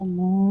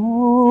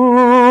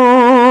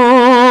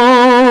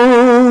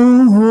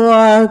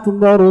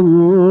أكبر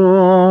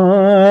الله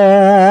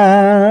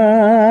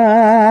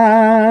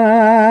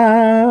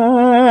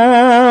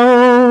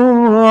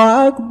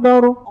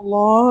أكبر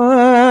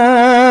الله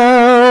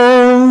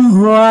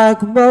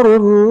أكبر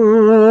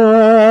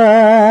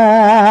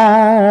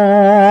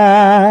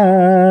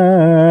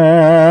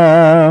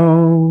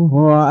الله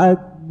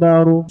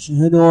أكبر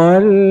أشهد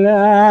أن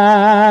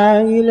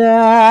لا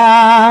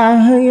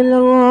إله إلا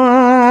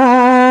الله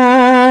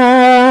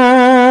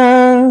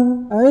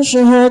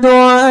أشهد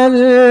أن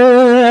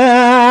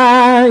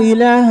لا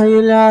إله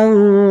إلا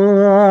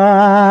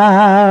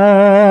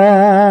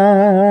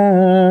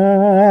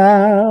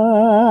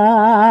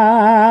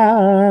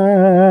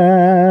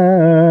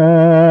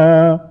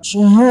الله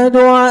أشهد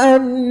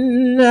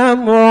أن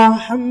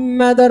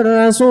محمدا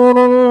رسول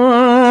الله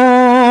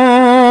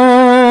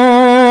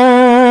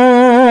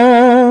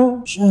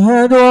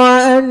أشهد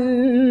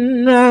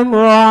أن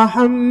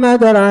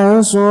محمدا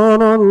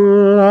رسول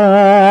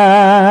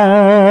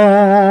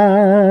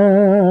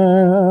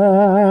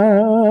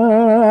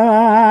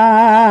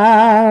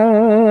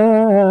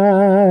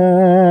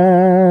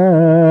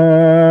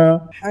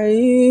الله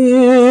حي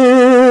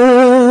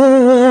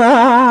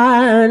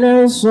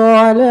على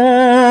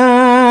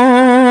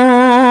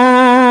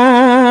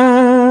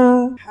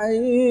الصلاة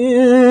حي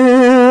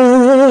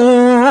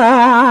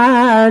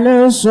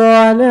على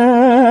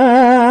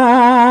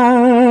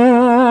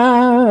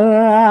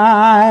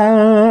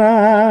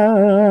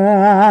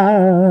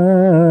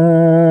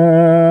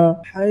الصلاة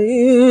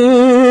حي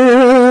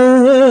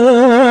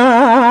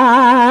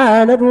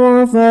على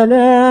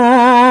الفلاح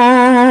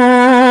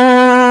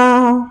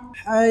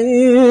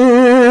حي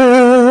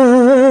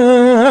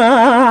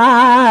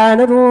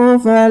على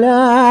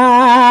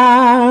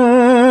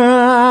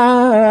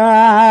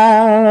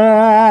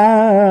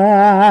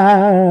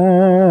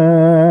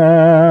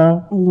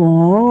الفلاح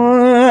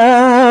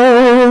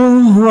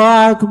الله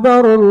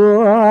أكبر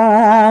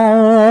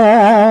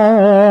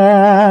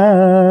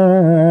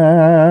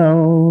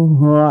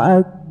الله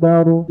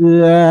أكبر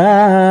لا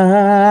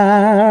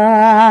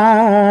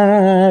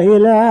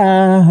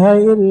إله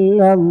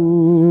إلا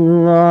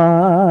الله.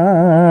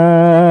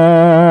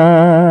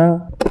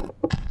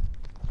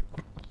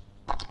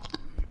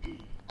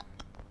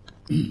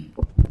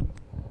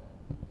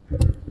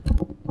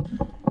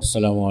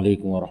 السلام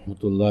عليكم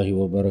ورحمة الله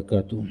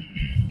وبركاته.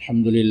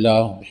 الحمد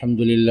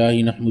لله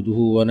نحمده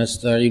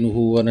ونستعينه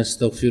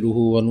ونستغفره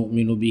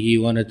ونؤمن به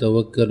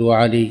ونتوكل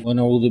عليه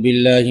ونعوذ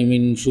بالله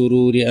من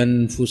شرور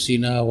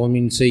أنفسنا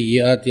ومن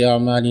سيئات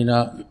أعمالنا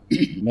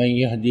من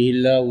يهده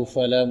الله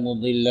فلا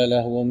مضل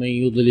له ومن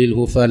يضلله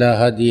فلا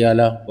هادي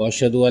له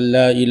وأشهد أن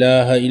لا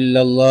إله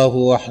إلا الله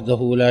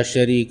وحده لا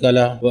شريك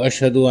له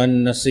وأشهد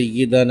أن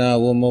سيدنا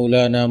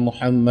ومولانا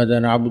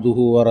محمدا عبده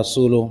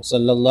ورسوله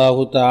صلى الله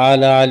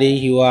تعالى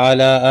عليه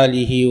وعلى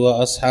آله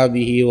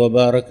وأصحابه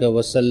وبارك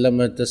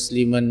وسلم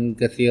تسليما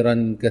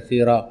كثيرا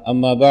كثيرا.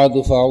 أما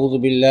بعد فأعوذ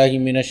بالله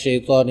من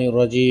الشيطان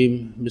الرجيم.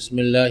 بسم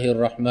الله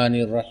الرحمن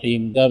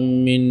الرحيم. كم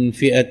من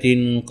فئة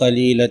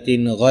قليلة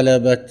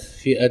غلبت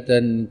فئة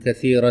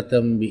كثيرة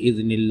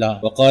بإذن الله.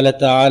 وقال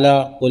تعالى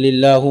قل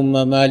اللهم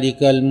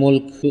مالك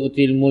الملك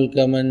تؤتي الملك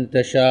من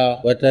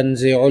تشاء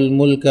وتنزع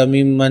الملك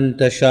ممن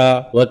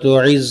تشاء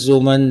وتعز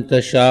من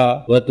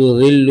تشاء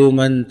وتذل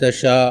من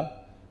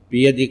تشاء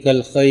بيدك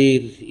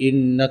الخير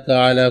إنك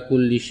على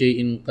كل شيء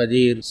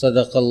قدير.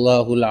 صدق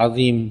الله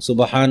العظيم.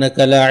 سبحانك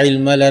لا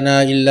علم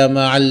لنا إلا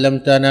ما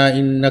علمتنا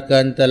إنك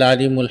أنت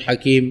العليم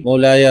الحكيم.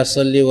 مولاي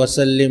صل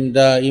وسلم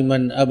دائما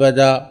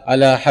أبدا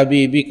على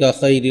حبيبك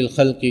خير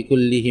الخلق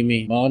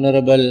كلهم. My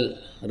honorable,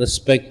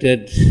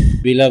 respected,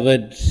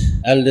 beloved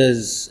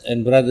elders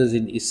and brothers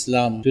in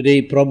Islam,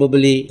 today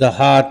probably the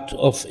heart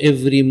of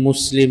every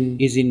Muslim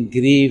is in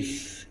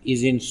grief,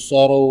 is in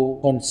sorrow,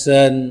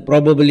 concern.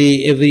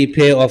 Probably every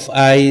pair of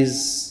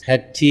eyes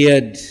had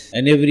teared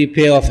and every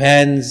pair of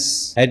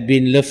hands had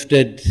been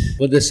lifted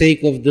for the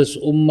sake of this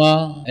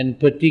ummah, and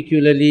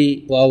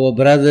particularly for our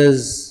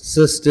brothers,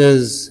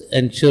 sisters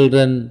and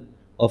children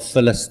of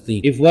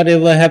Palestine. If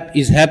whatever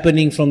is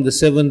happening from the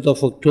 7th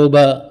of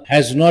October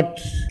has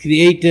not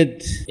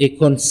created a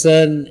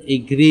concern, a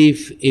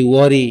grief, a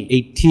worry,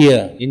 a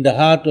tear in the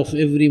heart of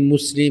every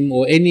Muslim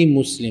or any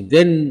Muslim,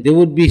 then there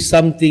would be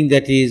something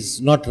that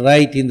is not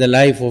right in the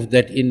life of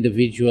that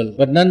individual.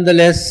 But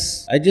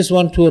nonetheless, I just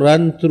want to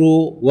run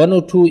through one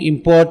or two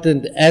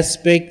important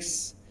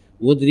aspects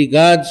with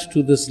regards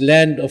to this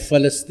land of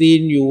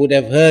Palestine. You would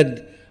have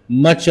heard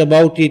much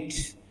about it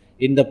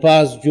in the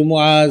past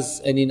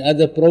Jumu'ahs and in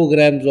other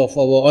programs of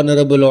our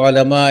honorable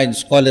ulama and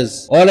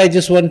scholars. All I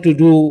just want to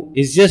do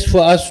is just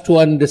for us to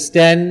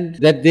understand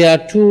that there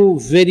are two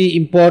very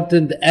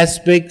important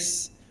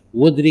aspects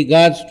with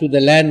regards to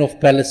the land of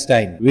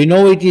Palestine. We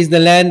know it is the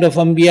land of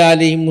Anbiya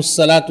alayhimus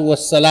salatu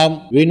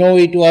wassalam. We know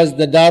it was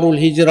the Darul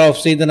Hijrah of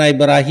Sayyidina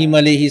Ibrahim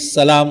alayhis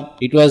salam.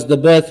 It was the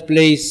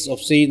birthplace of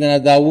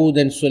Sayyidina Dawood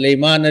and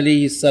Sulaiman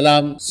alayhis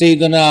salam.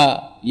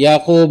 Sayyidina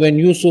Yaqub and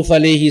Yusuf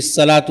alayhi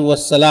salatu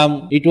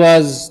wassalam. It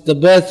was the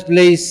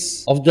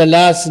birthplace of the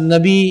last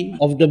Nabi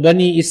of the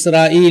Bani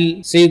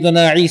Israel,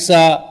 Sayyidina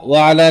Isa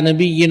wa ala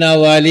nabiyyina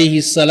wa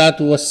alayhi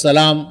salatu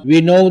wassalam.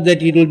 We know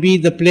that it will be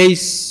the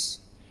place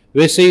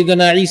where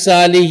Sayyidina Isa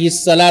alayhi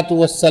salatu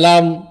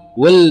wassalam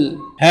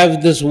will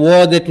have this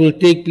war that will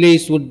take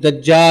place with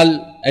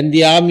Dajjal and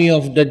the army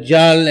of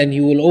Dajjal, and he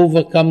will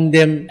overcome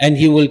them and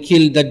he will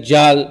kill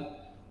Dajjal.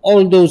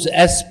 All those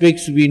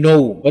aspects we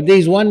know. But there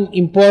is one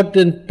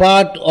important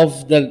part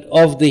of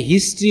the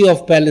history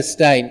of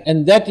Palestine,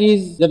 and that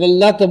is that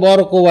Allah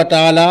Tabaraka wa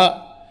Ta'ala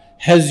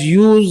has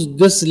used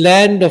this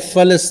land of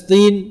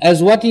Palestine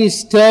as what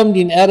is termed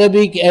in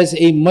Arabic as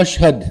a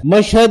mashhad.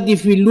 Mashhad,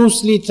 if we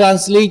loosely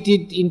translate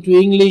it into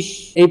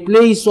English, a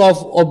place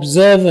of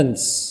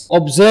observance.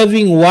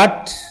 Observing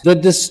what? The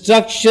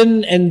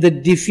destruction and the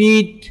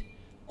defeat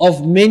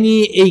of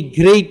many a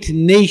great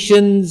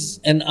nations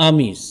and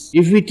armies.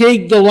 If we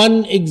take the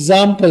one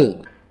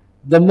example,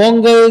 the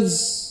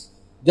Mongols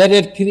that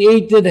had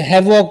created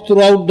havoc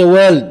throughout the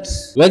world,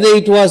 whether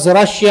it was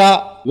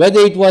Russia,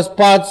 whether it was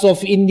parts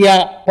of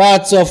India,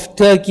 parts of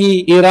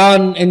Turkey,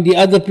 Iran and the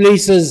other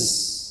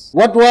places,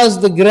 what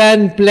was the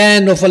grand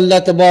plan of Allah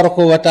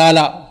Tabaraka wa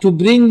Ta'ala? To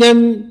bring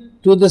them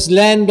to this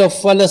land of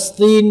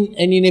Palestine,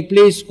 and in a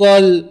place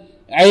called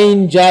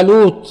Ain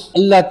Jalut,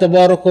 Allah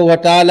Tabaraka wa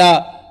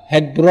Ta'ala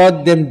had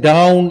brought them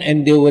down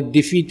and they were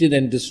defeated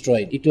and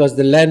destroyed. It was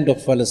the land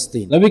of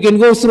Palestine. Now we can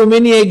go through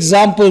many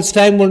examples,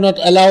 time will not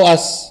allow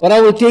us, but I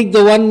will take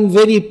the one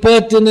very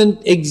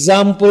pertinent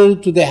example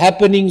to the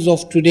happenings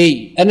of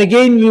today. And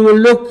again we will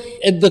look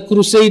at the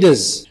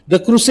Crusaders. The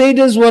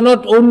Crusaders were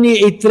not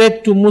only a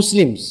threat to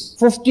Muslims.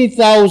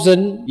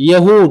 50,000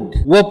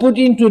 Yahud were put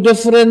into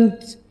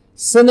different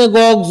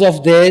synagogues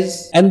of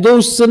theirs, and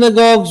those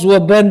synagogues were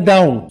burned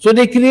down. So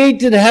they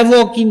created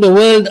havoc in the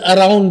world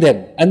around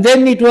them. And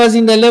then it was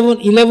in the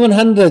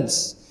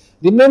 1100s.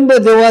 Remember,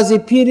 there was a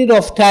period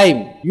of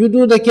time. You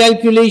do the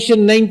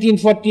calculation,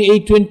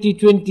 1948,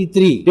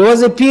 2023. There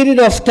was a period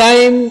of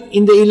time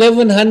in the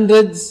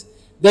 1100s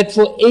that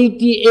for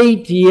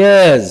 88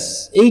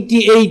 years,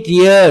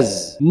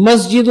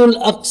 Masjidul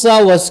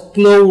Aqsa was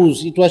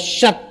closed. It was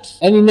shut.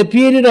 And in a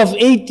period of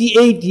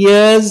 88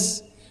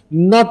 years,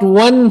 not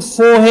one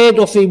forehead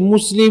of a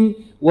Muslim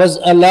was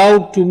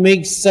allowed to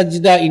make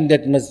sajda in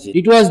that masjid.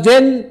 It was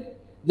then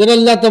that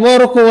Allah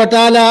Tabaraka wa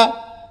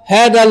Ta'ala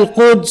had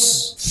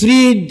Al-Quds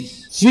freed.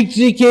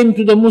 Victory came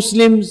to the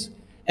Muslims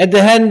at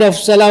the hand of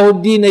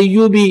Salahuddin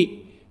Ayyubi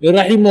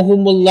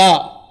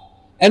rahimahumullah.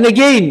 And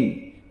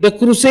again, the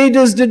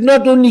Crusaders did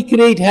not only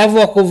create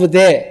havoc over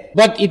there,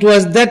 but it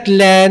was that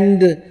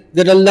land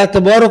that Allah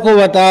Tabaraka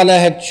wa Ta'ala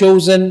had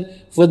chosen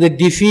for the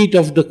defeat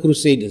of the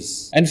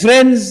Crusaders. And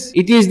friends,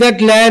 it is that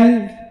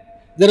land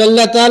that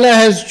Allah Ta'ala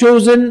has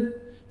chosen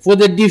for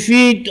the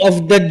defeat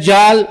of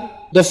Dajjal,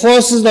 the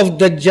forces of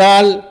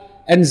Dajjal,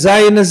 and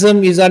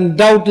Zionism is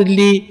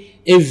undoubtedly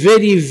a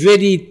very,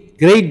 very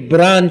great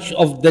branch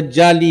of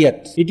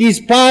Dajjaliyat. It is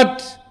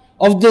part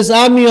of this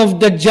army of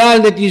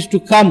Dajjal that is to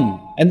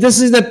come. And this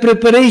is the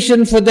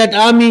preparation for that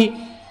army.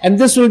 And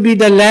this will be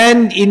the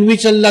land in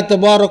which Allah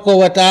Tabaraka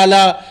wa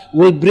Ta'ala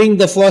will bring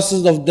the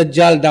forces of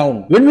Dajjal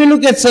down. When we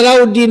look at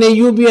Salahuddin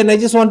Ayyubi, and I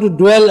just want to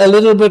dwell a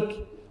little bit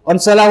on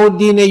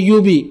Salahuddin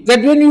Ayyubi,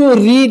 that when you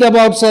read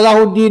about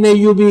Salahuddin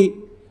Ayyubi,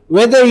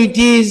 whether it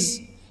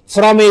is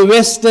from a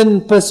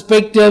Western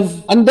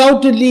perspective,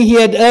 undoubtedly he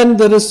had earned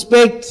the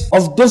respect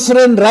of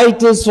different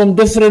writers from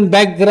different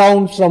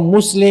backgrounds, from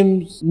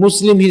Muslims,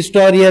 Muslim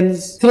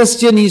historians,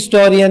 Christian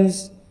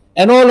historians,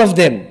 and all of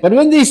them. But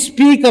when they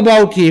speak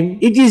about him,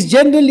 it is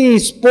generally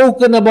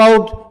spoken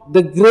about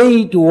the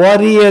great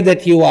warrior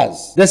that he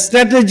was, the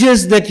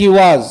strategist that he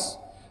was,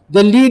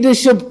 the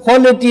leadership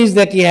qualities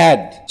that he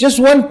had. Just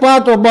one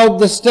part about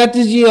the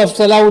strategy of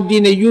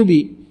Salahuddin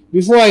Ayyubi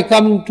before I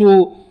come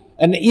to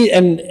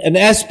an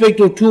aspect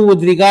or two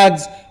with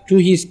regards to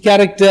his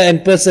character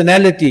and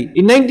personality.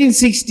 In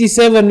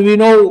 1967, we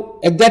know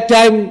at that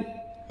time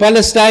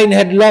Palestine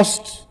had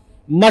lost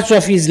much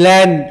of his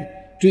land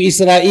to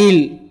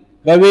Israel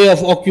by way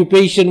of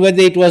occupation,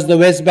 whether it was the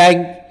West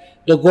Bank,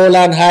 the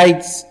Golan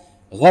Heights,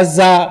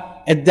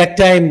 Gaza at that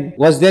time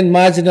was then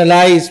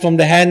marginalized from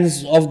the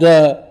hands of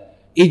the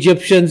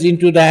Egyptians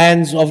into the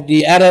hands of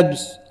the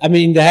Arabs,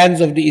 in the hands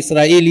of the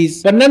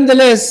Israelis. But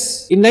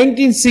nonetheless, in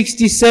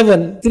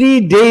 1967,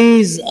 3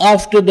 days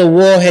after the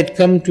war had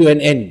come to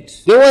an end,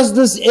 there was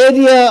this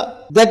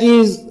area that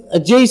is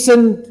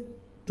adjacent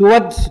to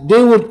what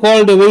they would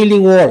call the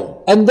Wailing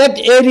Wall. And that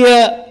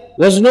area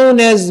was known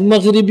as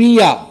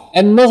Maghribiya.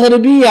 And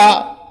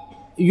Maghribiya,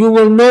 you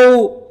will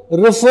know,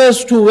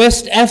 refers to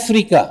West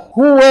Africa.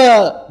 Who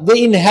were the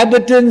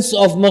inhabitants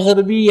of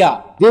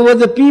Maghribiya? They were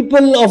the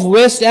people of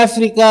West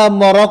Africa,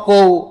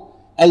 Morocco,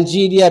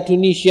 Algeria,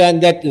 Tunisia,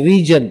 and that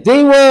region.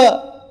 They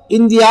were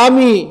in the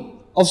army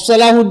of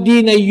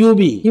Salahuddin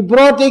Ayyubi. He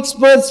brought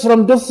experts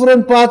from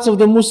different parts of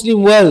the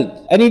Muslim world.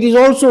 And it is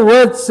also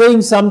worth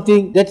saying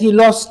something that he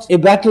lost a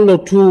battle or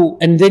two,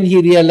 and then he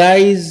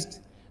realized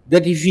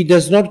that if he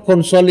does not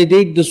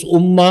consolidate this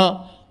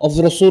ummah of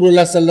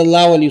Rasulullah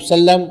sallallahu alaihi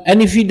wasallam,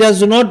 and if he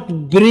does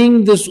not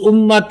bring this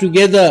ummah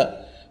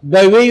together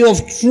by way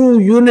of true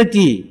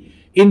unity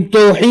in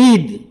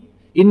Tawheed,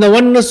 in the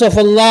oneness of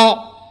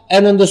Allah,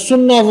 and on the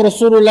sunnah of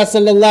Rasulullah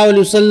sallallahu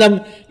alaihi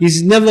wasallam,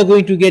 he's never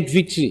going to get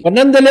victory. But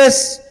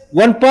nonetheless,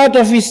 one part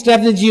of his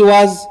strategy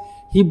was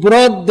he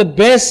brought the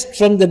best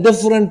from the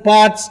different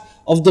parts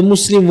of the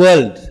Muslim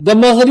world. The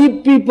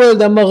Maghrib people,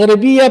 the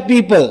Maghribiya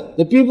people,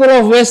 the people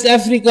of West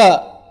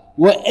Africa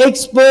were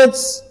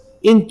experts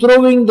in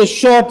throwing the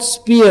short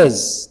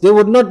spears. They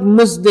would not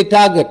miss the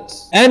target.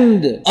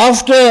 And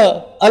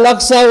after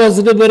Al-Aqsa was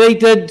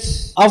liberated,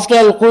 after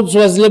Al-Quds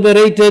was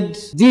liberated,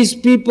 these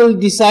people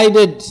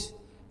decided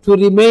to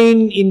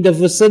remain in the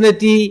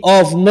vicinity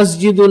of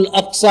Masjidul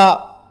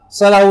Aqsa.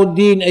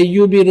 Salahuddin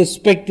Ayyubi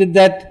respected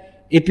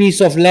that, a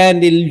piece of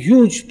land, a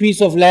huge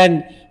piece of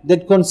land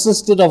that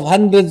consisted of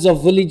hundreds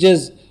of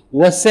villages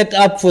was set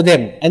up for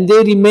them. And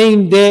they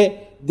remained there,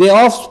 their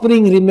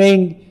offspring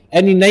remained,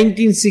 and in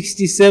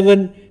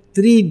 1967,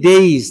 3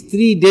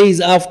 days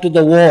after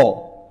the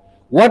war,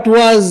 what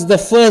was the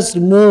first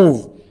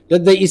move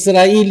that the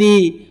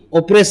Israeli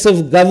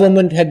oppressive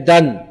government had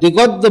done? They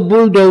got the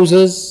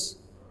bulldozers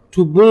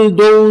to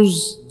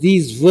bulldoze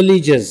these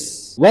villages.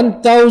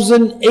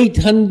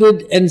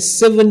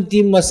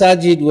 1,870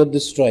 masajid were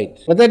destroyed.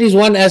 But that is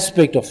one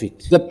aspect of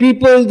it. The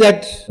people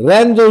that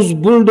ran those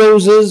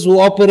bulldozers, who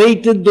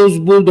operated those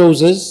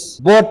bulldozers,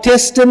 bore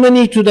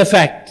testimony to the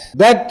fact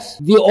that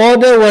the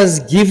order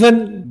was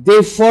given,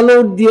 they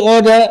followed the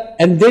order,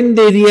 and then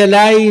they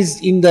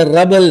realized in the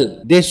rubble,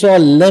 they saw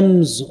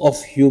limbs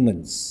of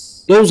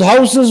humans. Those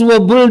houses were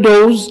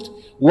bulldozed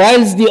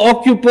whilst the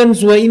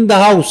occupants were in the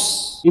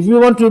house. If we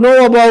want to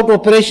know about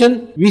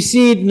oppression, we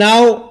see it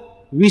now,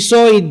 we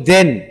saw it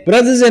then.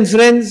 Brothers and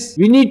friends,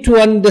 we need to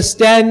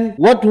understand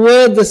what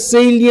were the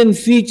salient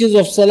features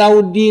of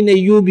Salahuddin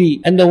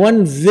Ayyubi. And the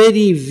one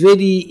very,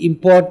 very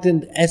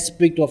important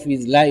aspect of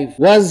his life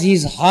was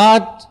his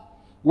heart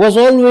was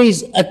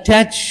always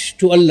attached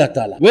to Allah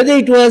Ta'ala. Whether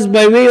it was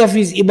by way of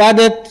his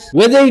ibadat,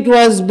 whether it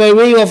was by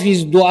way of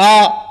his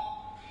dua,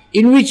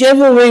 in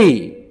whichever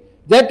way,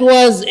 that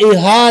was a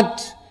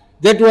heart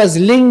that was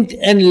linked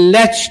and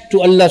latched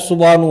to Allah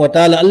subhanahu wa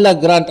ta'ala. Allah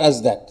grant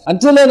us that.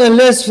 Until and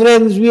unless,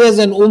 friends, we as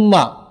an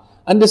ummah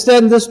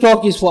understand this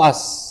talk is for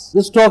us.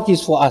 This talk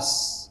is for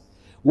us.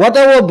 What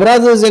our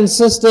brothers and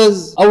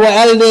sisters, our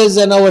elders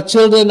and our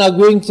children are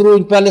going through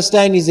in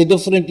Palestine is a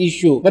different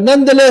issue. But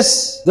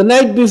nonetheless, the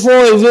night before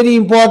a very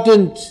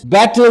important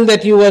battle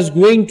that he was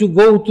going to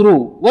go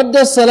through, what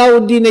does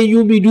Salahuddin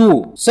Ayyubi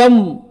do?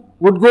 Some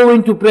would go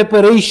into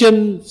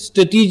preparation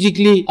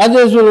strategically.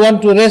 Others will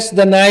want to rest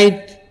the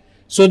night,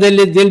 so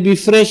they'll be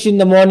fresh in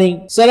the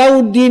morning.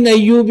 Salahuddin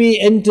Ayyubi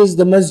enters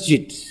the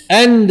masjid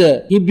and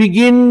he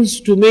begins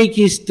to make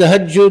his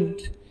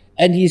tahajjud,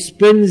 and he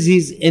spends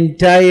his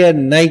entire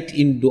night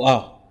in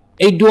dua.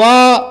 A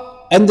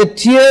dua, and the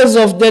tears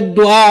of that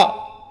dua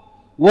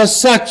was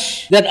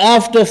such that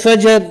after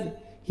Fajr,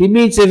 he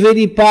meets a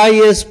very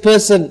pious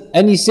person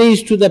and he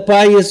says to the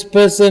pious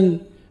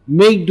person,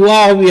 make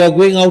dua, we are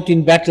going out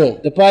in battle.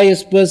 The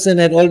pious person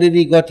had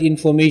already got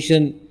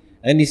information.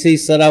 And he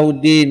says,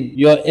 Salahuddin,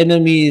 your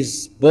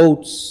enemies'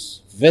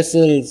 boats,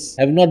 vessels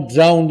have not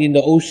drowned in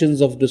the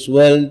oceans of this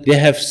world. They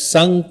have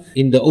sunk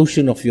in the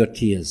ocean of your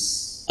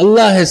tears.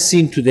 Allah has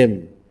seen to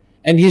them.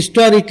 And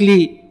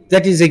historically,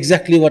 that is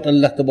exactly what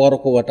Allah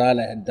Tabaraka wa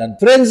Ta'ala had done.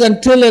 Friends,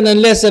 until and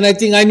unless, and I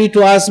think I need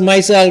to ask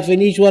myself,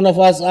 and each one of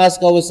us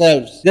ask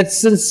ourselves, that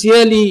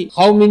sincerely,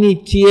 how many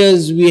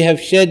tears we have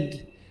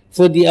shed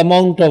for the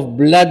amount of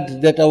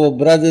blood that our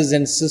brothers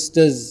and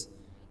sisters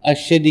are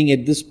shedding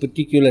at this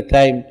particular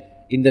time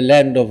in the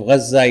land of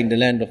Gaza, in the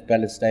land of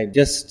Palestine.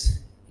 Just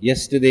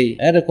yesterday,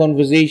 I had a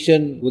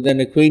conversation with an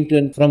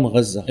acquaintance from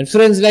Gaza. And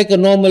friends, like a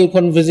normal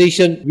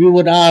conversation, we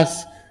would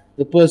ask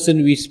the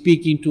person we're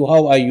speaking to,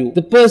 how are you?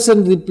 The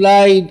person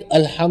replied,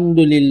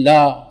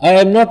 Alhamdulillah, I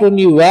am not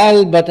only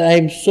well, but I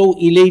am so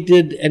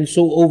elated and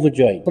so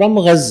overjoyed. From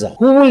Gaza.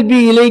 Who will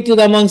be elated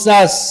amongst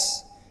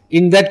us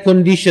in that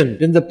condition?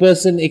 Then the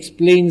person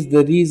explains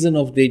the reason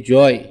of their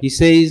joy. He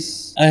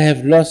says, I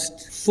have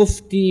lost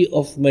 50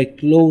 of my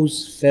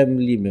close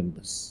family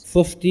members.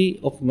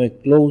 50 of my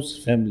close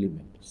family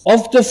members.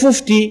 Of the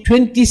 50,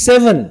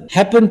 27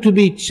 happened to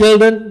be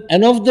children,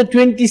 and of the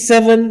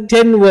 27,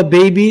 10 were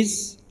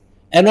babies,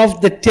 and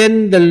of the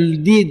 10,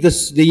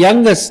 the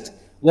youngest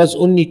was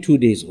only 2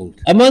 days old.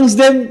 Amongst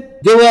them,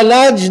 there were a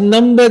large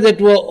number that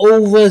were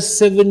over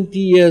 70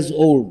 years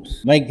old.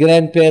 My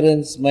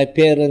grandparents, my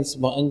parents,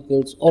 my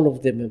uncles, all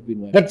of them have been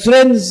wiped. But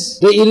friends,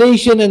 the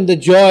elation and the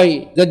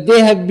joy that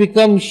they have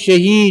become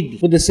shaheed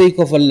for the sake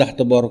of Allah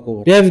Tabaraka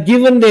wa Ta'ala. They have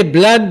given their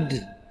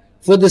blood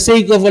for the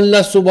sake of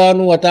Allah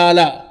subhanahu wa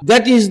ta'ala.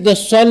 That is the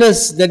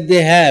solace that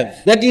they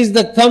have. That is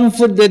the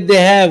comfort that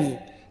they have.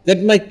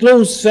 that my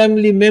close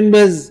family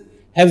members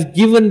have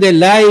given their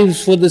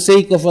lives for the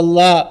sake of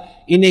Allah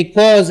in a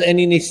cause and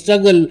in a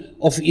struggle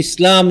of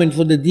Islam and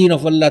for the deen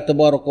of Allah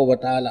Tabaraka wa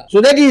Ta'ala. So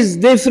that is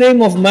their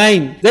frame of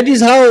mind. That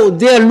is how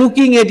they are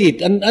looking at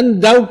it. And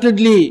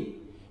undoubtedly,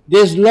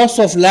 there's loss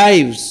of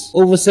lives,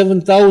 over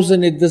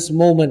 7,000 at this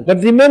moment.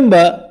 But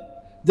remember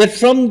that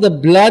from the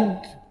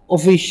blood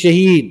of a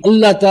shaheed,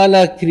 Allah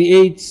Ta'ala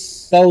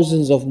creates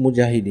thousands of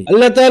mujahideen.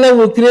 Allah Ta'ala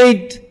will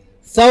create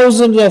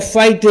thousands of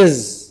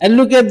fighters. And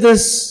look at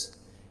this.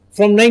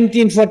 From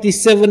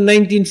 1947,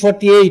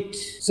 1948,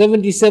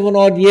 77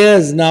 odd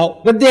years now.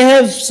 But they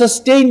have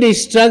sustained a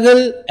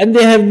struggle and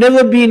they have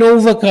never been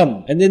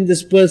overcome. And then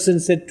this person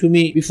said to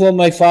me, before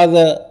my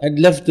father had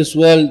left this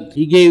world,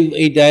 he gave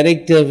a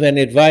directive and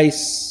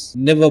advice,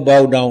 never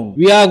bow down.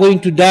 We are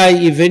going to die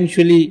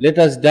eventually. Let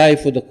us die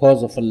for the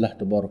cause of Allah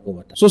Tabaraka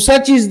wa Ta'ala. So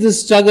such is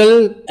this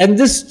struggle, and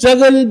this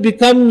struggle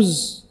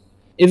becomes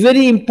a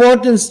very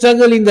important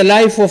struggle in the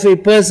life of a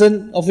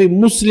person, of a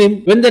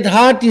Muslim, when that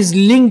heart is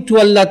linked to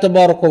Allah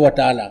Tabaraka wa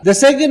Ta'ala. The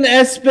second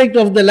aspect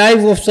of the life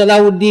of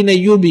Salahuddin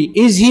Ayyubi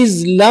is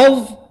his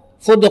love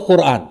for the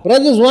Quran.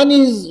 Brothers, one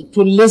is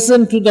to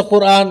listen to the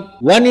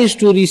Quran, one is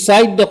to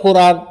recite the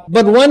Quran,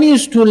 but one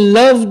is to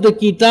love the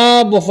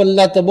kitab of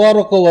Allah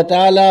Tabaraka wa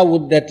Ta'ala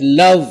with that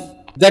love,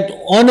 that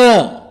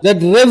honor,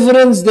 that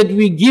reverence that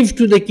we give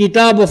to the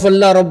kitab of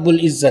Allah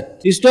Rabbul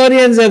Izzat.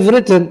 Historians have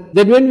written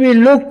that when we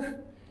look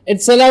at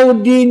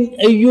Salahuddin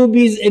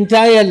Ayyubi's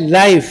entire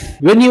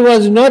life, when he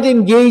was not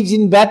engaged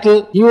in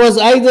battle, he was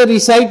either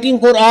reciting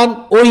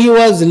Quran, or he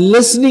was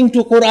listening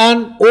to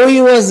Quran, or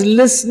he was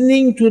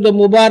listening to the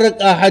Mubarak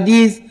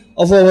ahadith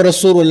of our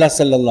Rasulullah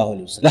sallallahu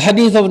alaihi wasallam. The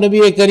hadith of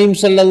Nabi Kareem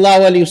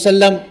sallallahu alaihi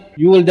wasallam,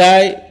 you will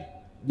die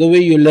the way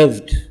you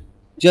lived.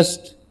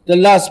 Just the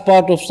last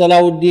part of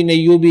Salahuddin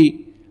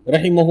Ayyubi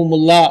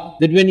rahimahumullah,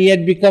 that when he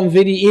had become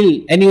very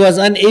ill and he was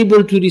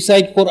unable to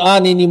recite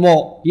Quran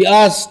anymore, he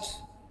asked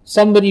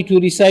somebody to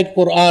recite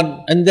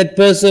Quran, and that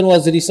person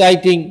was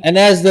reciting, and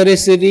as the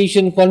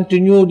recitation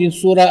continued in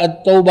Surah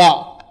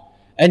At-Tawbah,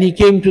 and he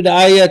came to the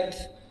ayat,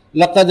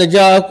 لَقَدْ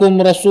جَاءَكُمْ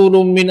رَسُولٌ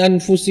مِّنْ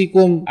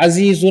أَنفُسِكُمْ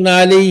عَزِيزٌ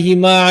عَلَيْهِ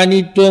مَا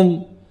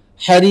عَنِتُّمْ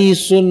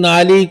حَرِيصٌ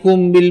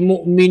عَلَيْكُمْ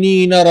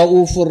بِالْمُؤْمِنِينَ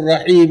رَؤُوفٌ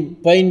رَحِيمٌ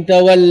فَإِنْ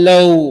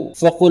تَوَلَّوْا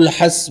فَقُلْ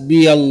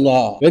حَسْبِيَ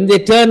اللَّهُ. When they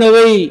turn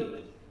away,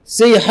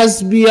 say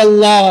Hasbi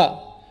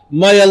Allah,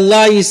 my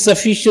Allah is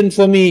sufficient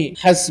for me.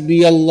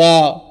 Hasbi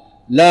Allah,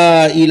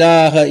 La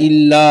ilaha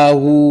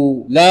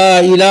illahu, La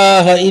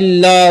ilaha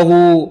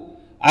illahu,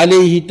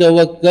 alayhi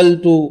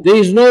tawakkaltu. There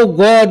is no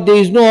God, there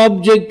is no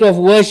object of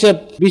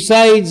worship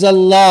besides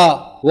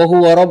Allah. Wa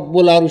huwa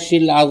rabbul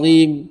arshil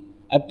azim.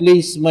 I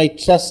place my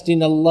trust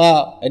in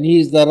Allah, and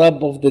He is the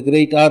Rabb of the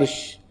great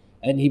arsh.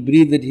 And he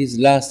breathed his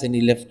last and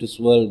he left this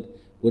world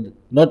with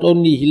not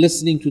only he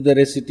listening to the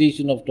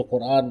recitation of the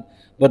Quran,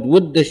 but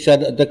with the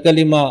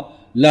kalima,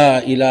 La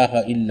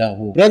ilaha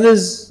illahu.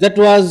 Brothers, that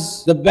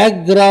was the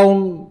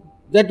background,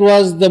 that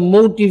was the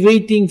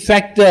motivating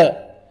factor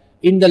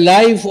in the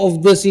life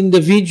of this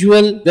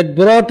individual that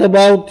brought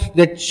about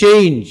that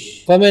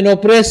change. From an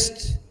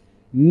oppressed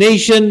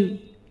nation,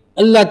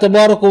 Allah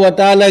Tabaraka wa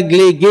Ta'ala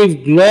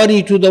gave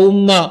glory to the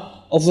ummah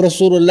of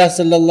Rasulullah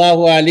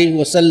sallallahu alaihi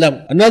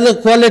wasallam. Another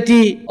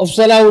quality of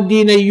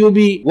Salahuddin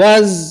Ayyubi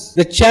was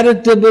the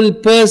charitable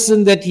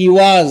person that he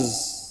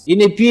was.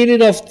 In a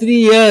period of 3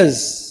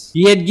 years,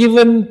 he had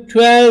given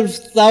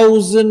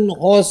 12,000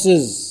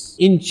 horses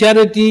in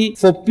charity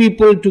for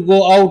people to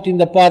go out in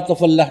the path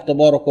of Allah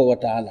Tabaraka wa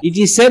Ta'ala. It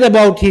is said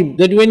about him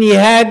that when he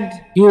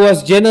had, he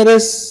was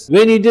generous.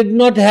 When he did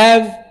not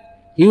have,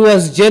 he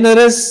was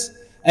generous.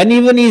 And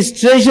even his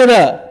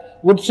treasurer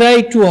would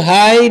try to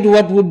hide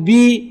what would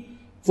be,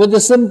 for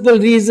the simple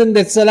reason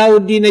that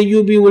Salahuddin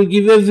Ayyubi will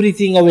give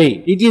everything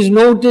away. It is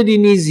noted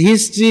in his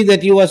history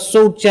that he was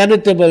so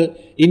charitable,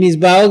 in his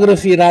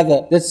biography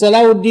rather, that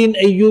Salahuddin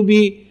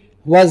Ayyubi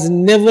was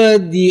never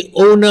the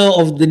owner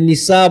of the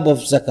nisab of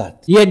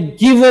zakat. He had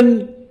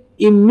given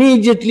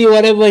immediately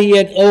whatever he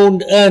had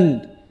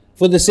earned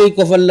for the sake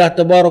of Allah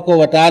Tabaraka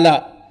wa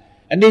Ta'ala.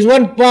 And there's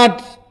one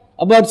part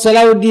about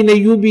Salahuddin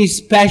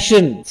Ayyubi's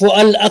passion for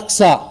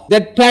Al-Aqsa.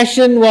 That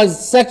passion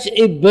was such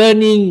a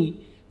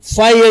burning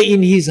fire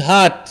in his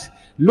heart.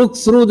 Look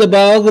through the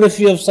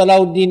biography of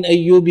Salahuddin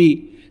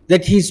Ayyubi,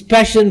 that his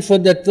passion for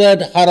the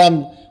third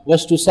haram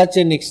was to such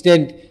an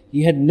extent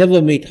he had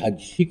never made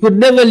Hajj. He could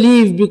never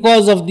leave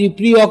because of the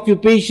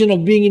preoccupation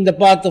of being in the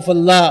path of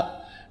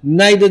Allah.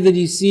 Neither did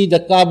he see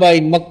the Kaaba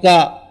in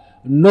Makkah,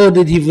 nor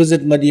did he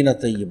visit Medina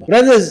Tayyibah.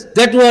 Brothers,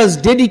 that was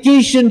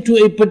dedication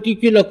to a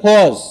particular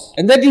cause.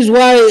 And that is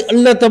why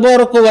Allah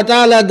Tabaraka wa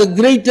Ta'ala, the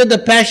greater the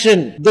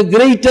passion, the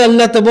greater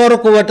Allah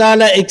Tabaraka wa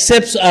Ta'ala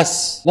accepts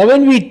us. Now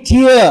when we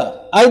tear,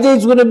 either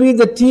it's going to be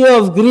the tear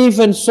of grief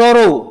and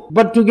sorrow,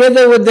 but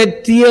together with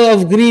that tear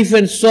of grief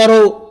and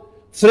sorrow,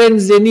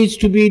 friends, there needs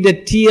to be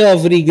the tear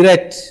of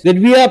regret that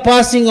we are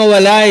passing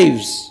our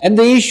lives, and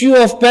the issue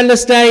of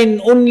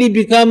Palestine only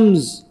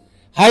becomes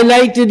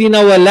highlighted in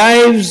our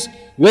lives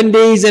when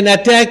there is an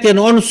attack and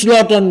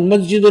onslaught on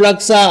Masjid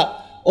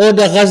al-Aqsa, or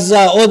the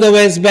Gaza or the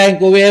West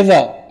Bank or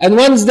wherever. And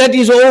once that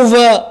is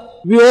over,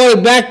 we all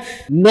back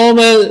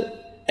normal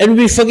and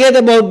we forget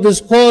about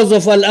this cause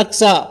of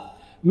Al-Aqsa.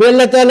 May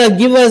Allah Ta'ala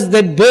give us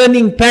that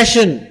burning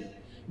passion,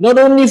 not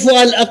only for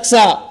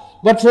Al-Aqsa,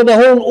 but for the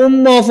whole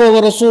ummah of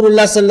our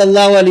Rasulullah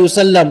sallallahu alaihi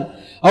wasallam.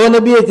 Our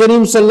Nabi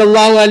Kareem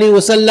sallallahu alaihi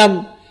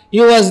wasallam, he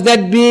was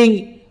that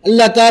being.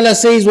 Allah Ta'ala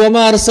says,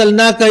 وَمَا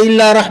أَرْسَلْنَاكَ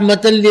إِلَّا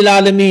رَحْمَةً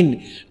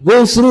لِلْعَالَمِينَ.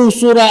 Go through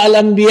Surah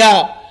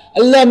Al-Anbiya.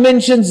 Allah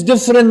mentions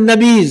different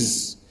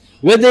Nabis,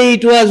 whether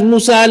it was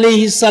Musa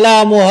alayhi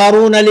salam or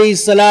Harun alayhi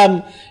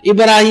salam,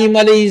 Ibrahim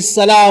alayhi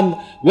salam,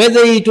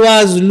 whether it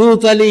was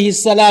Lut alayhi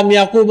salam,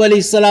 Yaqub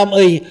alayhi salam,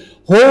 a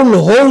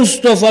whole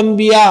host of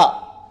Anbiya.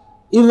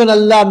 Even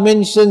Allah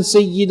mentions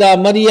Sayyida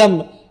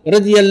Maryam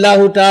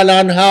radiyallahu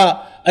ta'ala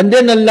anha. And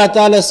then Allah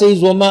Ta'ala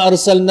says, وَمَا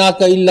أَرْسَلْنَاكَ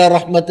إِلَّا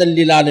رَحْمَةً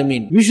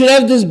لِلْعَالَمِينَ. We should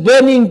have this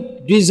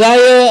burning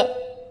desire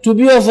to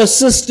be of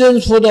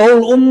assistance for the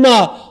whole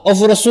ummah of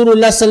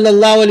Rasulullah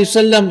sallallahu alaihi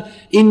wasallam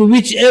in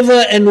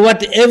whichever and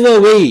whatever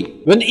way.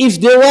 When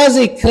if there was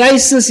a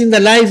crisis in the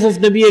life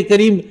of Nabi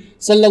Kareem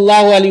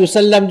sallallahu alaihi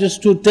wasallam,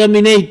 just to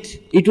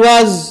terminate, it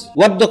was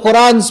what the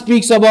Quran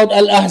speaks about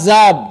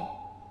Al-Ahzab,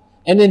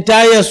 an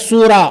entire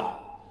surah,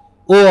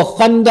 or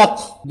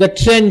Khandaq, the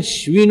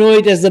trench. We know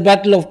it as the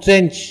Battle of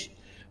Trench.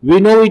 We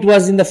know it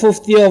was in the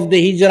 5th year of the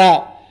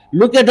Hijrah.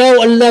 Look at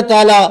how Allah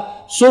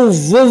Ta'ala so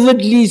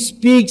vividly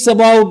speaks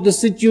about the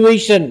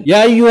situation.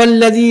 Ya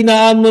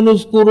ayyuhalladhina amanu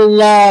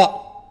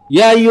uzkurullah.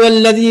 Ya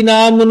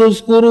ayyuhalladhina amanu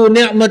uzkuru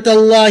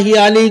ni'matallahi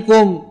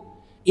alaykum.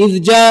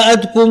 إذ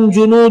جاءتكم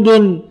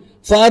جنود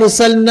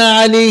فأرسلنا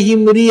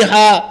عليهم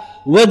ريحا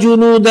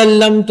وجنودا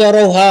لم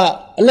تروها.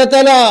 Allah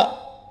Ta'ala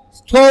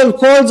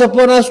calls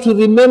upon us to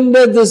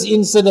remember this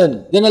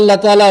incident. Then Allah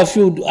Ta'ala, a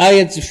few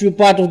ayats, a few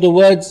part of the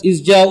words,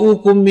 is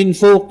ja'ukum min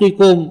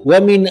fawqikum wa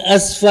min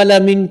asfala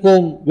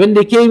minkum. When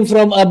they came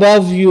from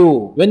above you,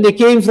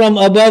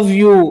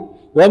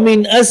 wa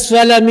min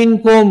asfala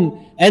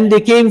minkum, and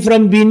they came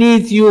from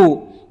beneath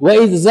you. Wa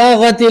idh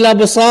zaghatil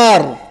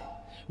absar,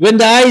 when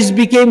the eyes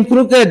became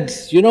crooked,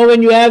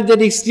 when you have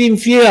that extreme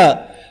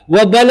fear.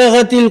 Wa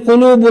balaghatil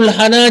qulubul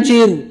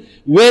hanajir,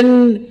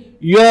 when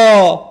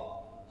your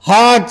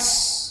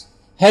hearts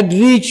had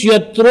reached your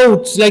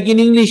throats. Like in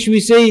English we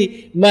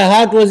say, my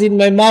heart was in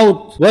my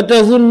mouth.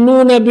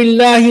 وَتَظُنُّونَ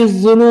بِاللَّهِ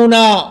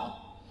الظُّنُونَ.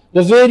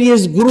 The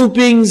various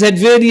groupings had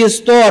various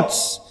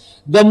thoughts.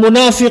 The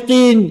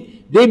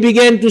munafiqeen, they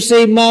began to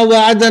say, مَا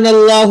وَعَدَنَ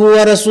اللَّهُ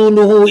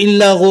وَرَسُولُهُ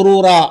إِلَّا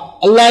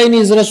غُرُورًا. Allah and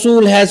His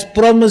Rasul has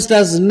promised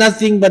us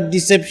nothing but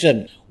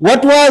deception.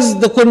 What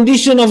was the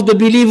condition of the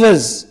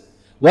believers?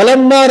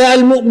 وَلَمَّا رَأَى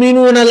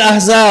الْمُؤْمِنُونَ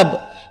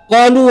الْأَحْزَابَ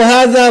قالوا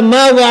هذا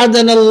ما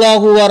وعدنا الله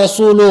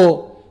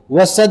ورسوله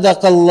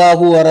وصدق الله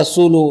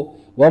ورسوله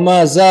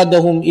وما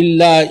زادهم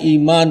إلا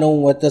إيمانا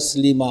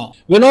وتسليما.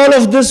 When all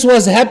of this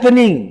was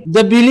happening,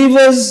 the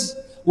believers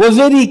were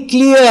very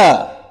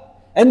clear,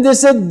 and they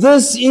said,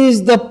 this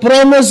is the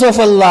promise of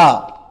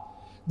Allah.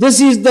 This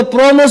is the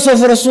promise of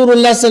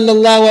Rasulullah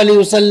sallallahu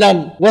alaihi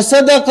wasallam.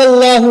 وصدق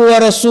الله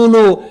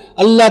ورسوله.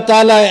 Allah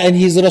Ta'ala and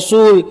His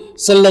Rasul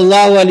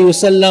sallallahu alaihi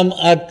wasallam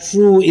are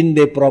true in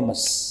their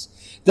promise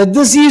that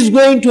this is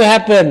going to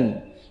happen.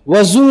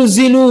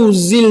 وَزُلْزِلُوا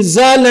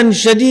زِلْزَالًا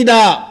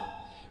شَدِيدًا.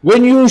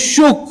 When you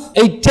shook,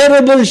 a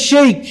terrible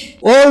shake.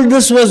 All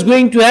this was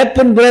going to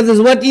happen,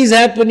 brothers. What is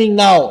happening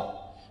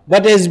now?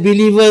 But as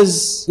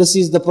believers, this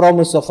is the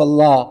promise of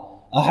Allah.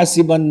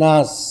 أَحَسِبَ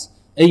النَّاسِ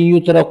أَن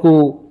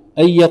يُتْرَكُوا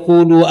أَن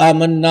يَقُولُوا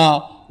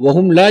آمَنَّا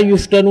وَهُمْ لَا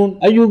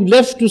يُفْتَنُونَ. Are you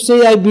left to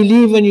say, I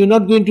believe, and you're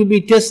not going to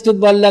be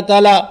tested by Allah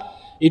Ta'ala?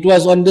 It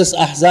was on this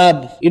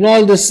Ahzab, in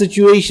all the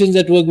situations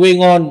that were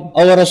going on.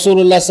 Our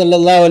Rasulullah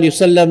sallallahu alaihi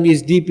wasallam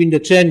is deep in the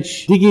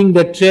trench, digging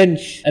the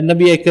trench, and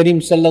Nabi Kareem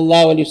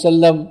sallallahu alaihi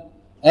wasallam,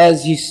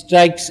 as he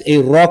strikes a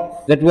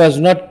rock that was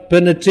not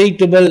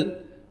penetratable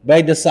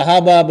by the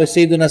Sahaba, by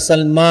Sayyidina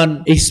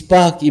Salman, a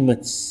spark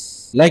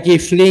emits, like a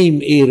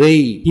flame, a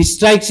ray. He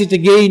strikes it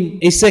again,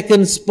 a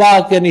second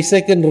spark and a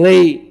second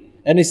ray,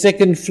 and a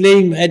second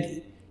flame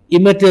had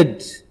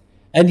emitted,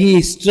 and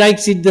he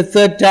strikes it the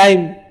third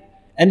time.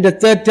 And the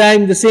third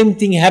time, the same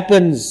thing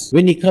happens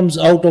when he comes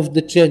out of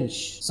the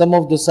trench. Some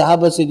of the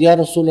Sahaba said, Ya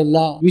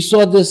Rasulullah, we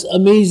saw this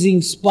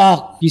amazing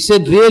spark. He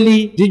said,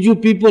 really? Did you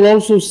people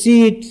also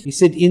see it? He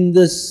said, in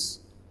this,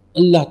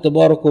 Allah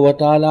Tabaraka wa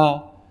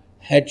Ta'ala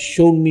had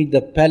shown me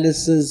the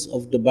palaces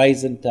of the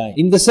Byzantine.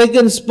 In the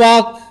second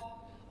spark,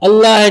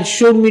 Allah had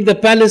shown me the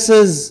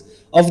palaces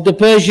of the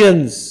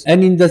Persians.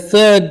 And in the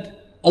third,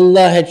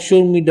 Allah had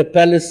shown me the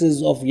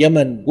palaces of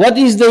Yemen. What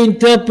is the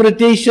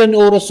interpretation,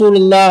 O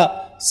Rasulullah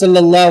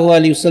sallallahu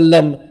alaihi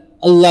wasallam?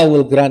 Allah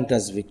will grant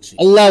us victory.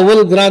 Allah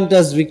will grant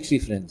us victory,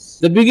 friends.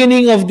 The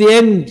beginning of the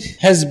end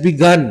has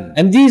begun.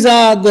 And these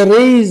are the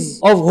rays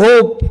of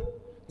hope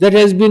that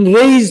has been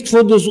raised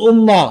for this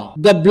ummah.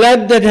 The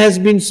blood that has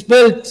been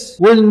spilt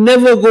will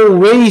never go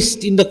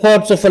waste in the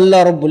courts of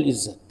Allah Rabbul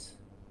Izzat.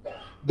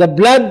 The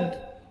blood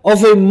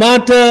of a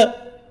martyr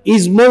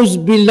is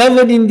most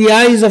beloved in the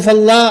eyes of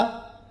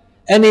Allah,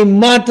 And a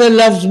martyr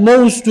loves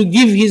most to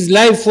give his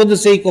life for the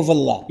sake of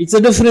Allah. It's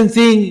a different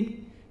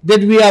thing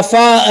that we are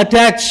far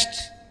attached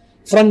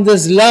from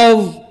this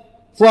love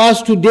for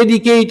us to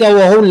dedicate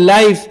our whole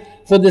life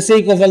for the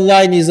sake of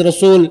Allah and His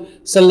Rasul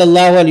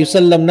sallallahu alaihi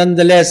wasallam.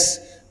 Nonetheless,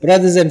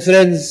 brothers and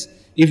friends,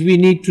 if we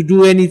need to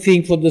do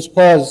anything for this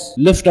cause,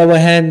 lift our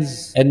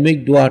hands and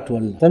make dua to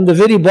Allah from the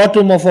very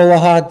bottom of our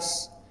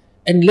hearts,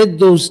 and let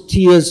those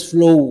tears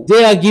flow.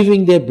 They are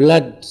giving their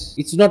blood.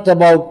 It's not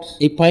about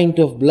a pint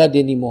of blood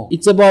anymore.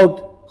 It's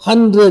about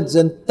hundreds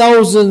and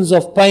thousands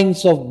of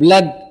pints of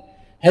blood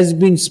has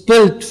been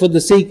spilt for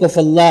the sake of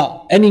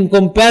Allah. And in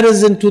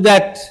comparison to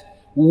that,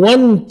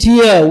 one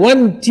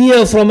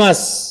tear from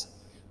us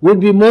will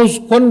be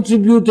most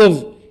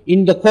contributive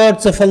in the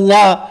courts of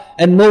Allah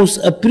and most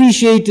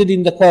appreciated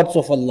in the courts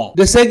of Allah.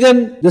 The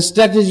second, the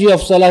strategy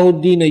of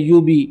Salahuddin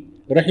Ayyubi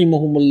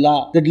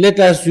rahimahumullah, that let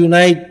us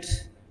unite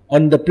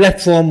on the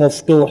platform of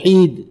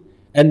Tawheed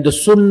and the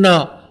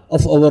Sunnah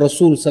of our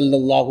Rasul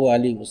sallallahu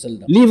alaihi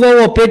wasallam. Leave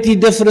our petty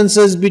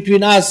differences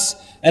between us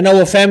and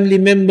our family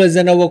members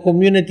and our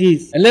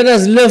communities, and let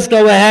us lift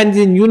our hands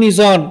in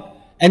unison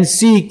and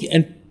seek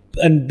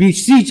and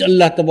beseech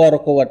Allah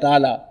tabaraka wa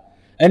ta'ala.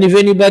 And if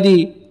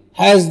anybody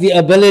has the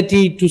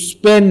ability to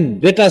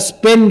spend, let us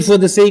spend for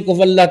the sake of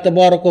Allah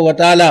tabaraka wa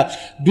ta'ala.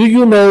 Do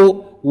you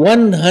know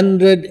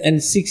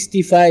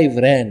 165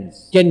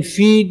 rands can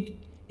feed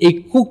a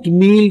cooked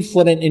meal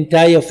for an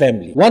entire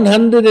family?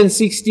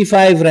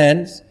 165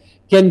 rands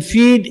can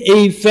feed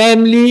a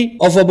family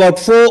of about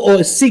 4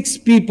 or 6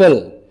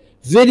 people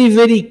very,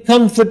 very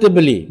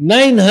comfortably.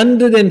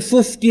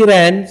 950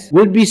 rands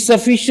will be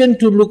sufficient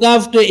to look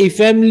after a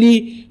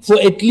family for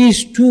at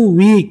least 2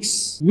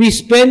 weeks. We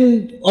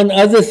spend on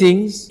other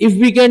things. If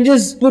we can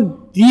just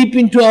put deep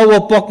into our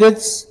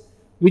pockets,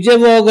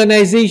 whichever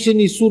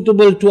organization is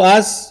suitable to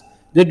us,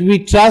 that we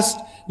trust,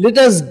 let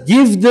us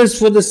give this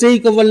for the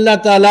sake of Allah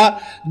Ta'ala.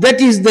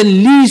 That is the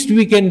least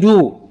we can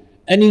do.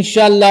 And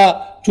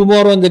inshallah,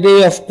 tomorrow on the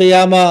day of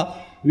Qiyamah,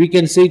 we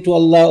can say to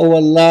Allah, "Oh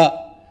Allah,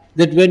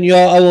 that when you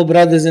are our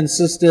brothers and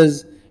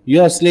sisters,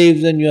 your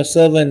slaves and your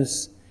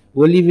servants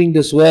were leaving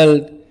this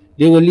world,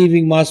 they were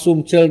leaving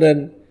Masoom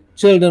children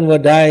were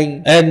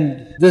dying,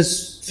 and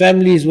these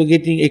families were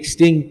getting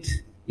extinct.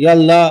 Ya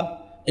Allah,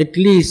 at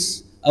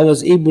least I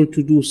was able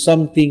to do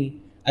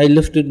something. I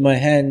lifted my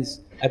hands,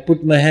 I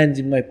put my hands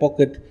in my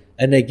pocket,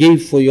 and I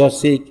gave for your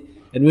sake."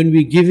 And when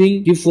we're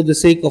giving, give for the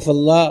sake of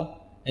Allah,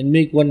 and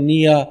make one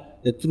niyyah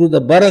that through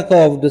the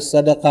barakah of this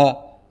sadaqah,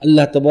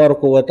 Allah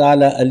tabaraka wa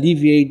ta'ala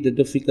alleviate the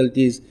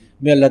difficulties.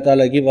 May Allah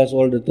ta'ala give us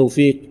all the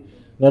tawfiq,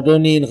 not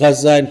only in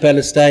Gaza and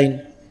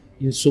Palestine,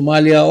 in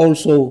Somalia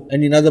also,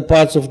 and in other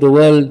parts of the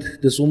world.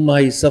 This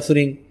ummah is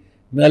suffering.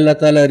 May Allah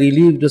ta'ala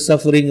relieve the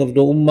suffering of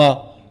the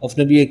ummah of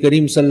Nabi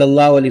Kareem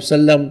sallallahu alaihi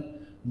wasallam.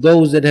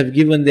 Those that have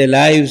given their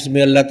lives,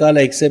 may Allah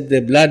ta'ala accept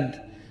their blood,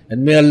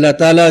 and may Allah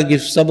ta'ala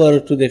give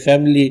sabr to their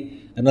family,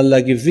 and Allah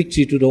give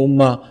victory to the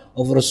ummah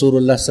of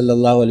Rasulullah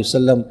sallallahu alaihi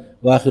wasallam.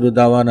 Wa akhiru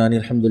da'wana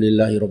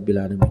alhamdulillahi rabbil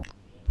alamin.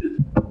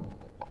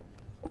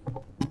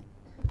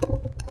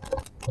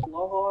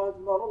 Allahu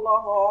Akbar,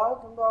 Allahu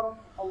Akbar,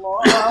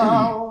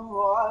 Allahu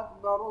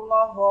Akbar,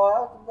 Allahu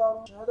Akbar.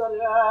 Ashhadu an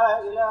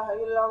la ilaha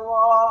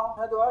illallah,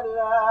 ashhadu an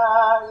la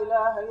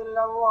ilaha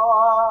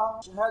illallah,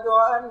 ashhadu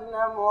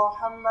anna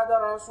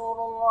Muhammadar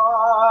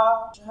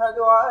Rasulullah,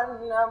 ashhadu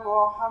anna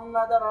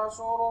Muhammadar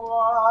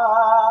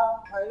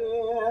Rasulullah.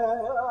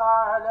 Hayya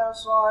ala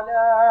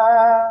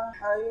salah,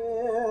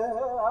 hayya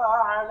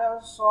ala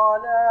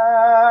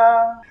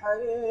salah,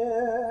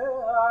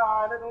 hayya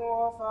ala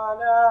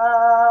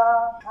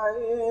al-falah,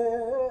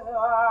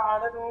 hayya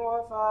ala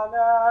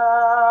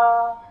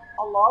al-falah.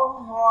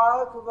 Allahu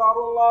Akbar,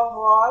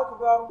 Allahu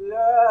Akbar,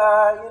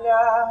 la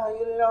ilaha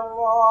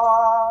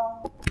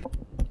illallah.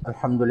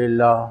 الحمد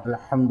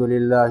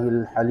لله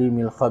الحليم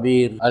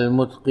الخبير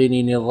المتقن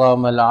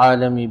نظام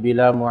العالم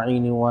بلا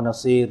معين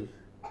ونصير.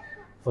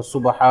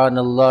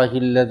 فسبحان الله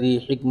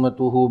الذي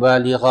حكمته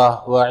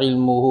بالغة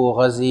وعلمه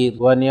غزير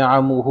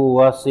ونعمه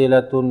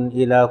واصلة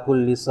إلى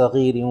كل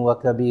صغير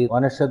وكبير.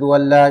 ونشهد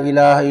أن لا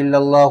إله إلا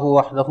الله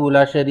وحده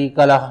لا شريك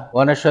له،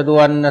 ونشهد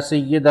أن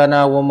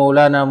سيدنا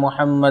ومولانا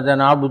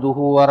محمدا عبده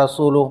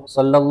ورسوله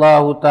صلى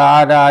الله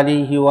تعالى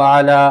عليه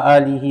وعلى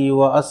آله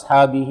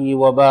وأصحابه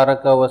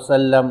وبارك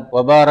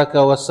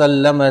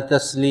وسلم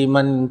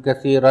تسليما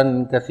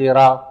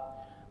كثيرا.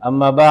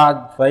 أما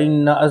بعد،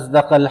 فإن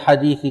أصدق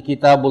الحديث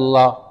كتاب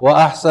الله،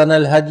 وأحسن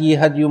الهدي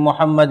هدي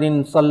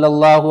محمد صلى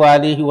الله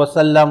عليه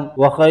وسلم،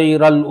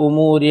 وخير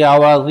الأمور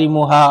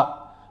عواظمها،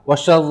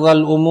 وشر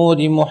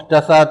الأمور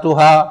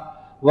محدثاتها،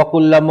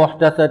 وكل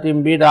محدثة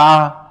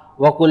بدعة،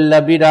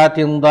 وكل بدعة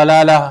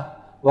ضلالة،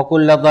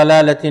 وكل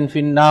ضلالة في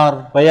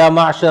النار. فيا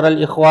معشر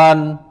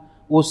الإخوان،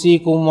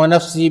 أوصيكم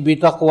ونفسي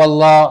بتقوى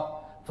الله،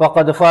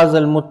 فقد فاز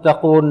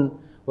المتقون.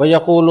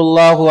 ويقول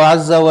الله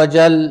عز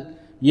وجل: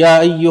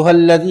 يا أيها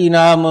الذين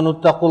آمنوا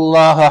اتقوا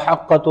الله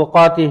حق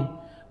تقاته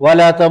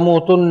ولا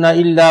تموتن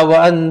إلا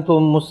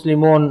وأنتم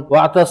مسلمون،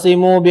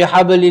 واعتصموا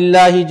بحبل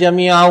الله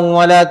جميعا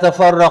ولا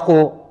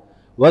تفرقوا،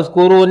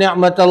 واذكروا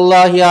نعمة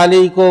الله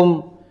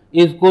عليكم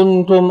إذ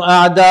كنتم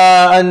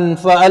أعداء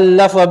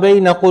فألف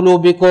بين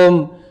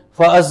قلوبكم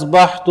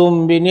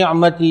فأصبحتم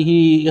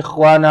بنعمته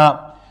إخوانا.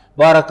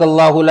 بارك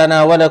الله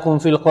لنا ولكم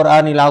في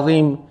القرآن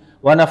العظيم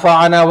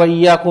ونفعنا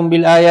وإياكم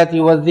بالآيات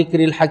والذكر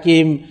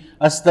الحكيم.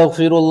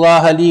 أستغفر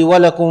الله لي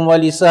ولكم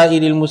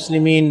ولسائر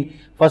المسلمين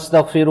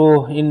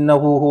فاستغفروه إنه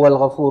هو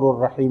الغفور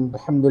الرحيم.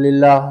 الحمد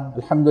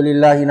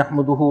لله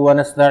نحمده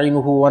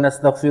ونستعينه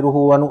ونستغفره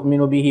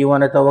ونؤمن به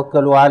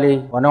ونتوكل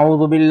عليه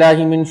ونعوذ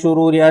بالله من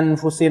شرور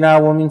أنفسنا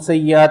ومن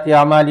سيئات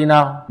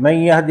أعمالنا. من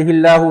يهده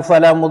الله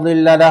فلا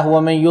مضل له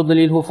ومن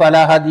يضلله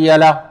فلا هادي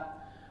له.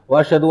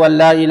 وأشهد أن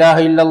لا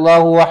إله إلا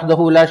الله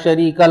وحده لا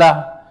شريك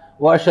له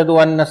وأشهد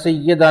أن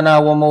سيدنا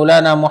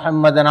ومولانا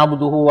محمدا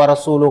عبده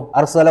ورسوله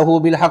أرسله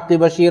بالحق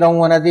بشيرا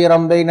ونذيرا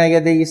بين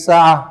يدي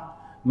الساعة.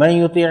 من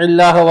يطيع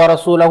الله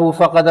ورسوله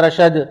فقد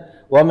رشد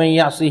ومن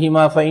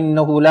يعصهما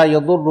فإنه لا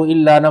يضر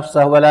إلا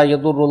نفسه ولا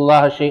يضر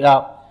الله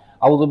شيئا.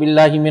 أعوذ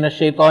بالله من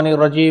الشيطان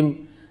الرجيم.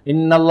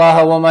 إن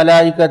الله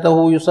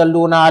وملائكته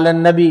يصلون على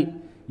النبي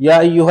يا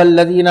أيها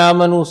الذين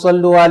آمنوا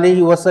صلوا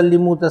عليه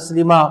وسلموا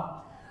تسليما.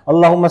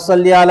 اللهم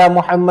صل على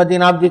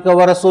محمد عبدك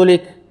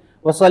ورسولك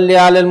وصل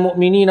على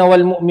المؤمنين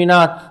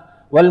والمؤمنات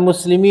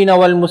والمسلمين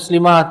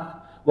والمسلمات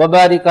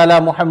وبارك على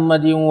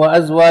محمد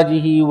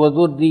وأزواجه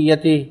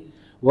وذريته.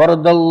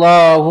 وارض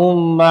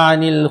اللهم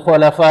عن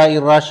الخلفاء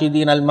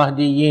الراشدين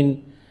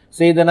المهديين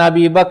سيدنا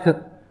أبي بكر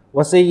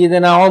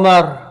وسيدنا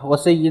عمر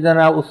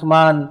وسيدنا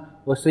عثمان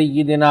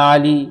وسيدنا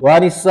علي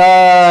وعن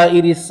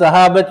سائر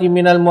الصحابة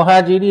من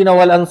المهاجرين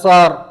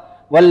والأنصار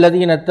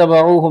والذين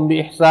اتبعوهم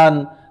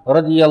بإحسان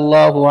رضي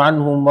الله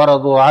عنهم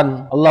ورضوا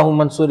عنه.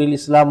 اللهم انصر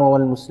الإسلام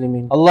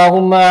والمسلمين.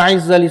 اللهم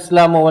أعز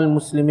الإسلام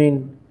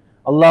والمسلمين.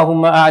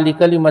 اللهم أعل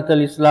كلمة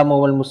الإسلام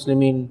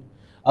والمسلمين.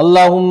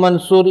 اللهم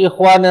انصر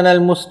إخواننا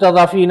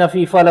المستضعفين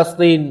في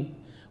فلسطين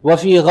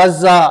وفي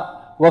غزة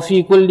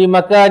وفي كل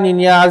مكان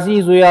يا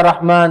عزيز يا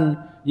رحمن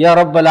يا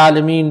رب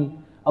العالمين.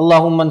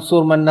 اللهم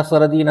انصر من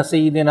نصر دين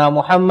سيدنا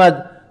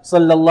محمد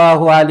صلى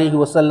الله عليه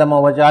وسلم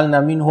واجعلنا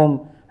منهم.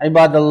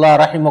 عباد الله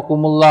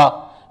رحمكم الله.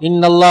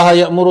 إن الله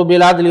يأمر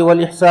بالعدل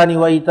والإحسان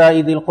وإيتاء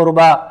ذي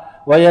القربى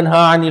وينهى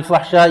عن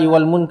الفحشاء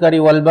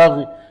والمنكر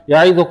والبغي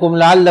يعظكم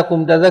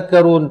لعلكم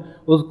تذكرون.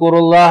 اذكروا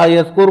الله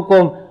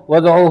يذكركم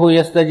وادعوه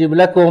يستجب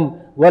لكم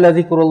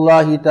ولذكر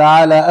الله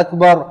تعالى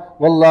أكبر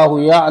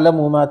والله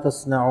يعلم ما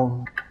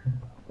تصنعون.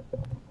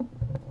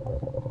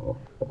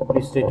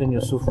 Please straighten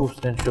your sufuf,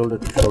 stand shoulder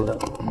to shoulder.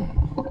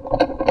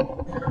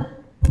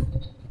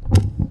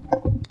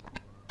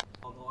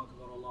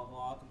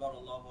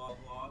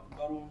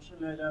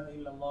 لا إله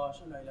إلا الله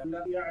لا إله إلا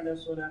الله على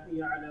الصلاة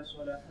على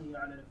الصلاة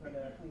على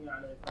الفلاح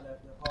على الفلاح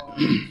قام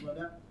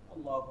الصلاة.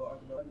 الله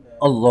أكبر.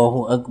 الله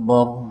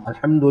أكبر.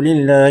 الحمد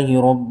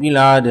لله رب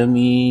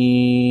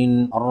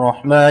العالمين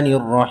الرحمن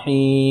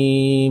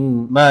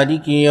الرحيم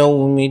مالك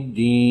يوم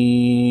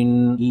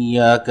الدين.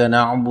 إياك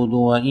نعبد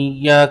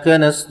وإياك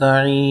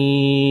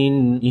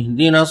نستعين.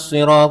 اهدنا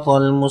الصراط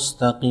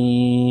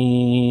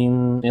المستقيم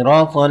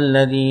صراط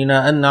الذين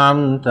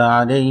أنعمت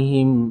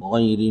عليهم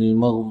غير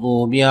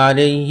المغضوب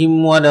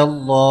عليهم ولا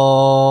الضالين.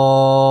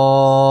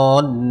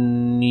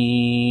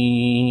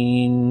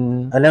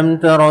 ألم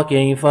تر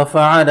كيف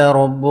فعل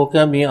ربك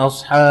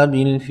بأصحاب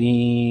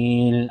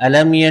الفيل.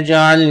 ألم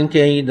يجعل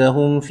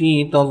كيدهم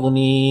في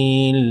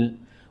تضليل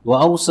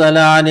وأرسل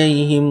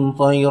عليهم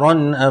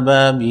طيرا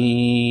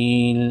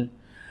أبابيل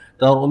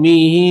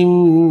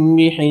ترميهم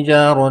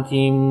بحجارة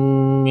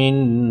من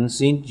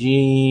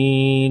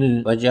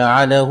سجيل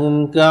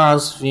فجعلهم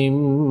كعصف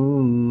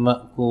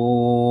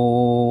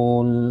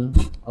مأكول.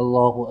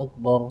 الله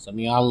أكبر.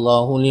 سمع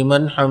الله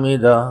لمن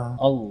حمده.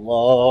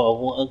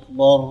 الله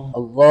أكبر.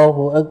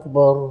 الله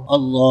أكبر.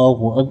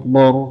 الله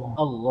أكبر.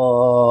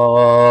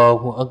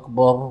 الله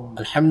أكبر.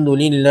 الحمد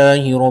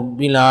لله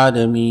رب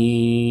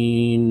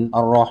العالمين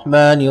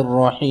الرحمن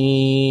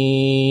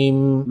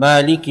الرحيم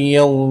مالك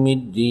يوم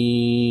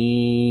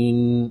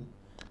الدين.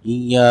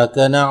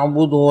 إياك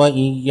نعبد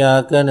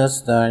وإياك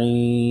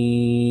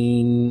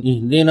نستعين.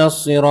 اهدنا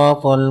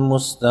الصراط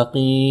المستقيم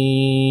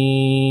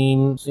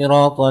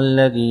صراط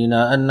الذين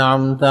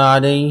أنعمت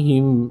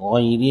عليهم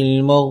غير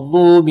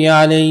المغضوب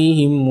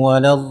عليهم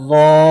ولا الضالين.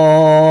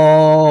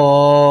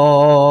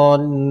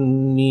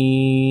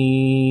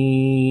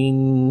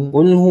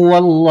 قل هو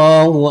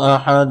الله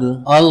أحد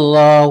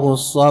الله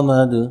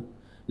الصمد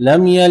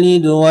لم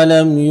يلد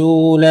ولم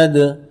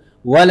يولد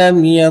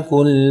ولم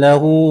يكن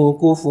له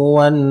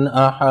كفوا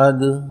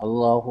أحد.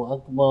 الله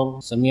أكبر.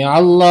 سمع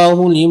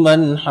الله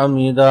لمن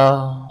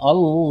حمده.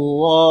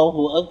 الله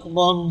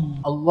أكبر.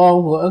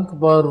 الله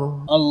أكبر.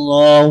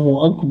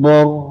 الله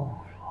أكبر.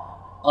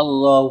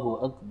 الله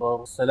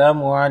أكبر.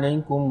 السلام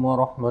عليكم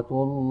ورحمة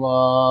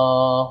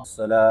الله.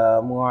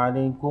 السلام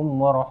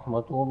عليكم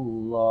ورحمة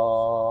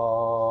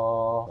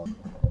الله.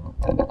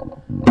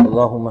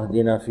 اللهم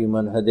اهدنا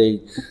فيمن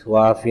هديت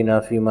وعافنا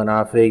فيمن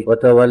عافيت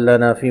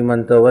وتولنا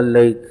فيمن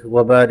توليت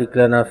وبارك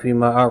لنا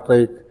فيما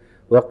أعطيت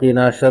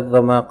وقنا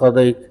شر ما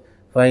قضيت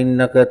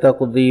فإنك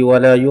تقضي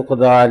ولا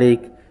يقضى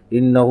عليك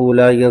إنه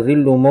لا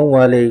يذل من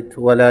واليت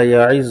ولا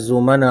يعز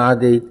من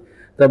عديت،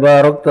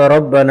 تباركت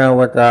ربنا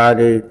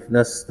وتعاليت.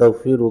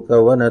 نستغفرك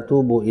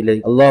ونتوب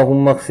إليك.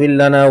 اللهم اغفر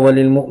لنا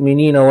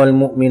وللمؤمنين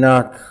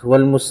والمؤمنات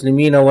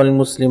والمسلمين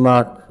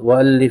والمسلمات،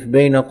 وألف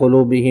بين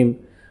قلوبهم،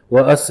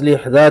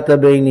 وأصلح ذات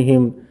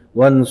بينهم،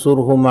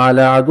 وانصرهم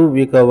على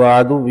عدوك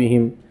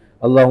وعدوهم.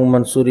 اللهم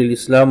انصر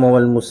الإسلام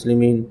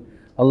والمسلمين،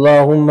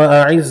 اللهم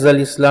أعز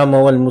الإسلام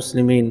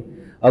والمسلمين،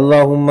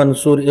 اللهم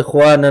انصر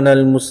إخواننا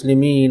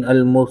المسلمين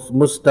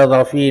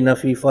المستضعفين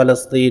في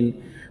فلسطين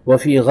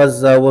وفي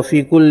غزة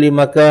وفي كل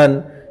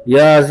مكان،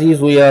 يا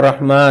عزيز يا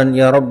رحمن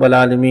يا رب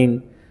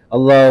العالمين.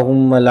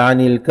 اللهم لعن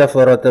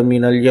الكفرة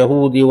من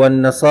اليهود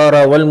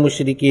والنصارى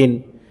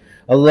والمشركين،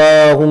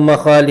 اللهم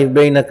خالف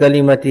بين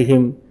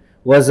كلمتهم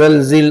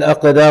وزلزل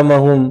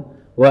أقدامهم،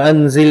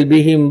 وأنزل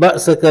بهم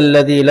بأسك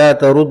الذي لا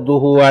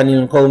ترده عن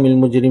القوم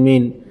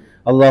المجرمين.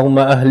 اللهم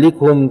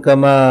أهلكهم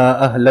كما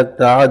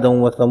أهلكت عادا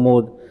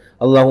وثمود.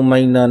 اللهم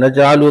إنا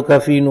نجعلك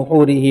في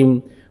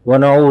نحورهم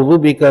ونعوذ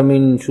بك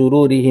من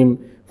شرورهم،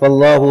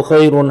 فالله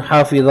خير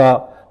حافظا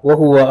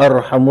وهو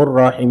أرحم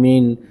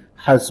الراحمين.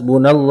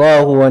 حسبنا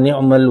الله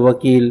ونعم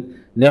الوكيل،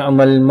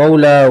 نعم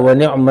المولى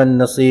ونعم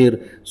النصير.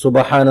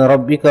 سبحان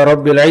ربك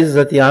رب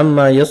العزة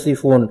عما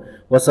يصفون،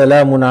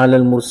 وسلام على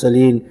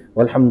المرسلين،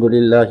 والحمد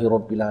لله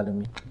رب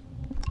العالمين.